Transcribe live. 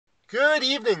Good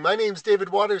evening. My name's David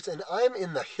Waters, and I'm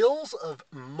in the hills of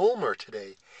Mulmur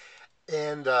today.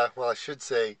 And, well, I should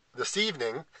say this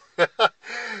evening.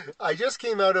 I just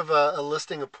came out of a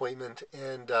listing appointment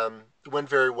and it went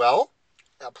very well.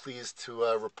 Pleased to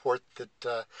report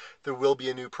that there will be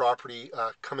a new property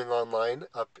coming online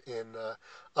up in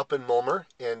Mulmur,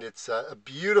 and it's a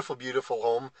beautiful, beautiful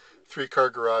home, 3-car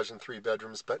garage and 3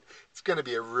 bedrooms. But it's going to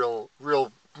be a real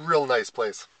nice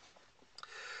place.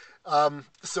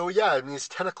 So yeah, I mean it's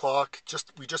 10 o'clock.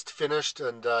 We just finished,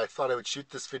 and I thought I would shoot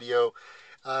this video.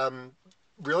 Um,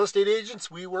 Real estate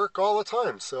agents, we work all the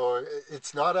time, so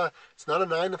it's not a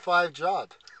 9 to 5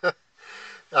 job.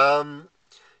 Um,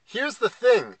 Here's the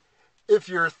thing: if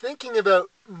you're thinking about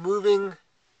moving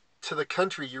to the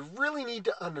country, you really need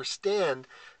to understand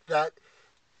that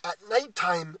at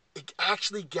nighttime it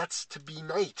actually gets to be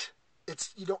night.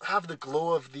 You don't have the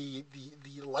glow of the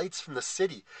lights from the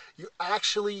city. You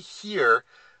actually hear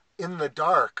in the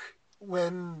dark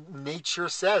when nature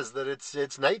says that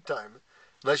it's nighttime,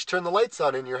 unless you turn the lights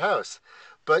on in your house.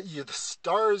 But the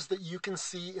stars that you can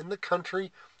see in the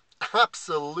country,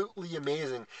 absolutely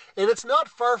amazing. And it's not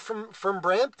far from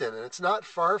Brampton, and it's not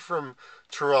far from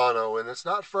Toronto, and it's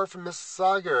not far from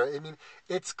Mississauga. I mean,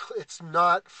 it's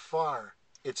not far.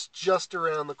 It's just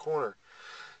around the corner.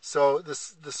 So the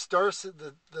stars,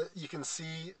 you can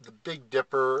see the Big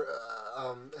Dipper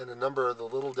and a number of the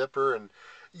Little Dipper, and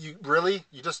you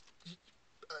just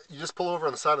pull over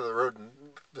on the side of the road and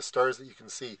the stars that you can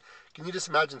see. Can you just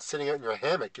imagine sitting out in your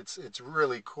hammock? It's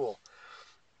really cool.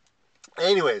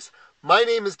 Anyways, my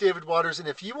name is David Waters, and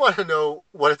if you want to know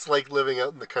what it's like living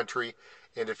out in the country,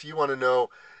 and if you want to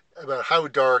know about how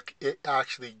dark it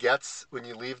actually gets when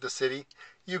you leave the city,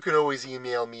 you can always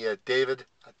email me at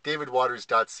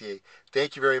david@davidwaters.ca.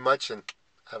 Thank you very much, and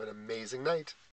have an amazing night.